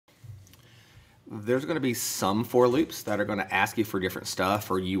there's going to be some for loops that are going to ask you for different stuff,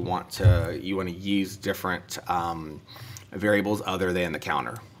 or you want to use different variables other than the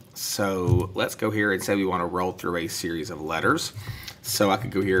counter. So let's go here and say we want to roll through a series of letters. So I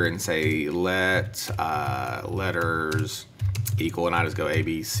could go here and say let letters equal, and I just go A,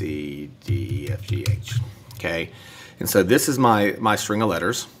 B, C, D, E, F, G, H. Okay, and so this is my string of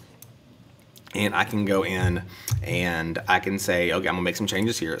letters. And I can go in and I can say, okay, I'm gonna make some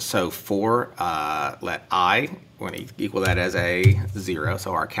changes here. So for let I, we're gonna equal that as a 0.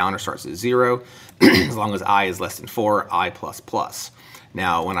 So our counter starts at 0. As long as I is less than 4, I plus plus.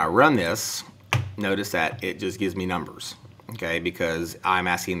 Now when I run this, notice that it just gives me numbers, okay? Because I'm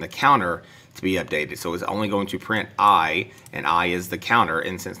asking the counter to be updated. So it's only going to print I, and I is the counter.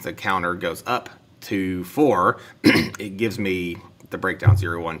 And since the counter goes up to 4, it gives me the breakdown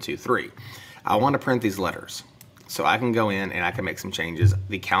 0, 1, 2, 3. I want to print these letters. So I can go in and I can make some changes.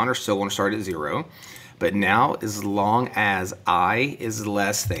 The counter still going to start at 0, but now as long as I is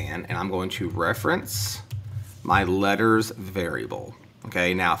less than, and I'm going to reference my letters variable.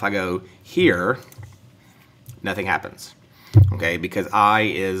 Okay, now if I go here, nothing happens. Okay, because I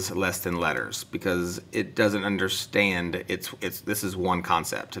is less than letters, because it doesn't understand this is one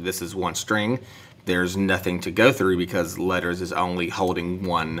concept. This is one string. There's nothing to go through because letters is only holding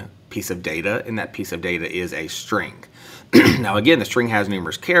one piece of data, and that piece of data is a string. Now again, the string has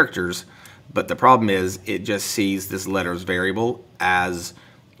numerous characters, but the problem is it just sees this letters variable as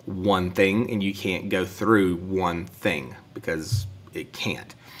one thing, and you can't go through one thing because it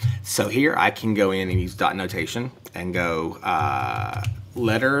can't. So here I can go in and use dot notation and go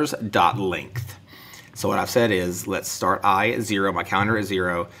letters dot length. So what I've said is, let's start I at 0, my counter is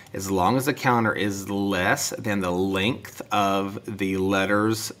 0. As long as the counter is less than the length of the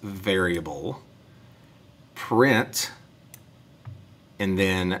letters variable, print, and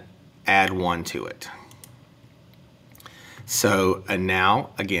then add 1 to it. So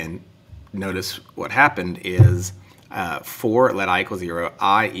now, again, notice what happened is for let I equal 0,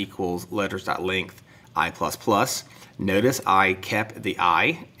 I equals letters.length, I plus plus. Notice I kept the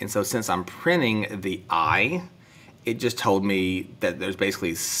I, and so since I'm printing the I, it just told me that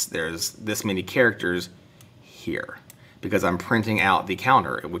there's this many characters here because I'm printing out the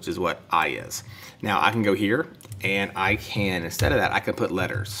counter, which is what I is. Now I can go here and I can, instead of that, I can put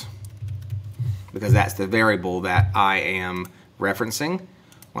letters because that's the variable that I am referencing.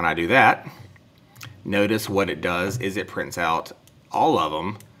 When I do that, notice what it does is it prints out all of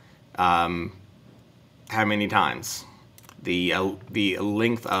them. How many times? The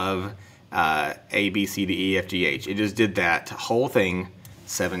length of A, B, C, D, E, F, G, H. It just did that whole thing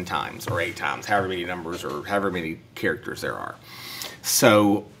 7 times or 8 times, however many numbers or however many characters there are.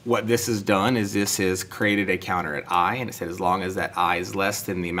 So what this has done is this has created a counter at I, and it said as long as that I is less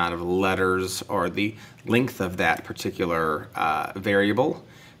than the amount of letters or the length of that particular variable,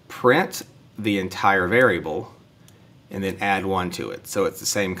 print the entire variable and then add 1 to it. So it's the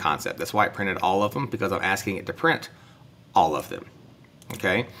same concept. That's why it printed all of them, because I'm asking it to print all of them.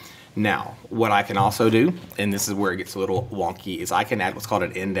 Okay, now what I can also do, and this is where it gets a little wonky, is I can add what's called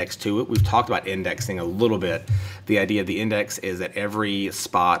an index to it. We've talked about indexing a little bit. The idea of the index is that every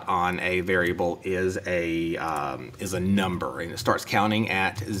spot on a variable is a number, and it starts counting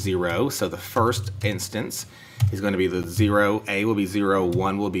at 0. So the first instance is going to be the 0. A will be 0,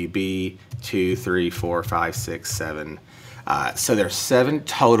 1 will be B, 2, 3, 4, 5, 6, 7. So there's 7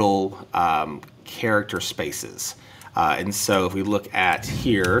 total character spaces. And so if we look at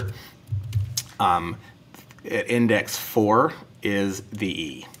here, index 4 is the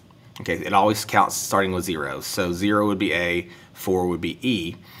E. Okay, it always counts starting with 0. So 0 would be A, 4 would be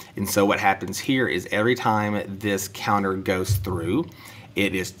E. And so what happens here is every time this counter goes through,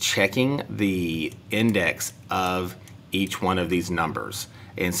 it is checking the index of each one of these numbers.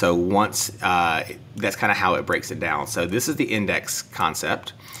 And so once, that's kind of how it breaks it down. So this is the index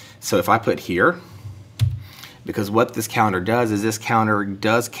concept. So if I put here, because what this counter does is this counter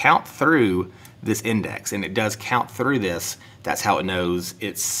does count through this index, and it does count through this. That's how it knows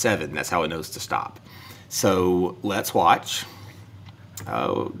it's 7. That's how it knows to stop. So let's watch.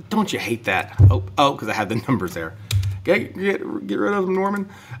 Oh, don't you hate that? Oh, because I have the numbers there. Okay, get rid of them, Norman.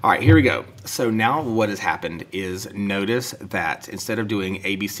 All right, here we go. So now what has happened is notice that instead of doing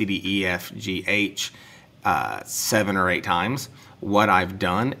A, B, C, D, E, F, G, H 7 or 8 times, what I've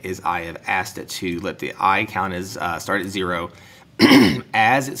done is I have asked it to let the I count as start at 0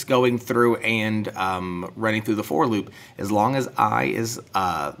 as it's going through and running through the for loop. As long as I is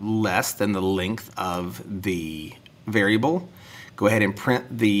less than the length of the variable, go ahead and print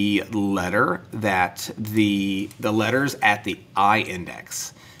the letter that the letters at the I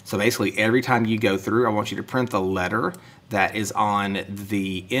index. So basically every time you go through, I want you to print the letter that is on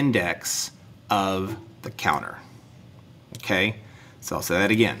the index of the counter. Okay, so I'll say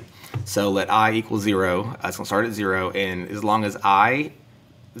that again. So let I equal 0, it's gonna start at 0, and as long as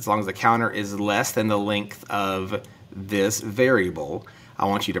the counter is less than the length of this variable, I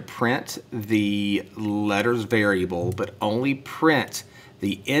want you to print the letters variable, but only print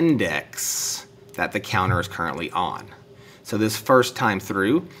the index that the counter is currently on. So this first time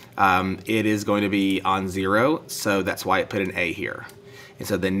through, it is going to be on 0, so that's why it put an A here. And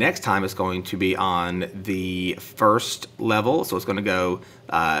so the next time it's going to be on the first level, so it's going to go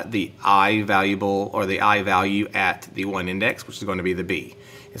the I variable or the I value at the 1 index, which is going to be the B.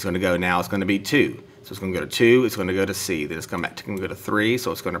 It's going to go now, it's going to be 2. So it's going to go to 2, it's going to go to C, then it's going to go to 3,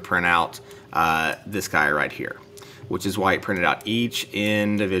 so it's going to print out this guy right here, which is why it printed out each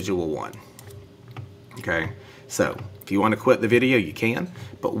individual one. Okay, so if you want to quit the video, you can,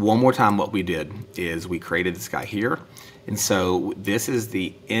 but one more time what we did is we created this guy here, and so this is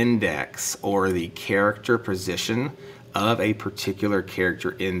the index or the character position of a particular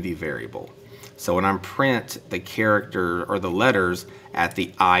character in the variable. So when I print the character or the letters at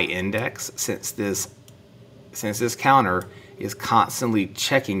the I index, since this counter is constantly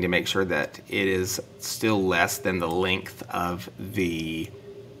checking to make sure that it is still less than the length of the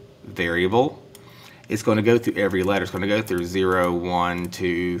variable, it's going to go through every letter. It's going to go through 0, 1,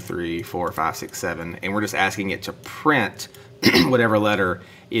 2, 3, 4, 5, 6, 7, and we're just asking it to print whatever letter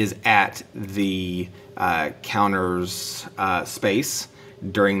is at the counter's space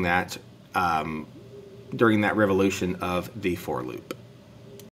during that revolution of the for loop.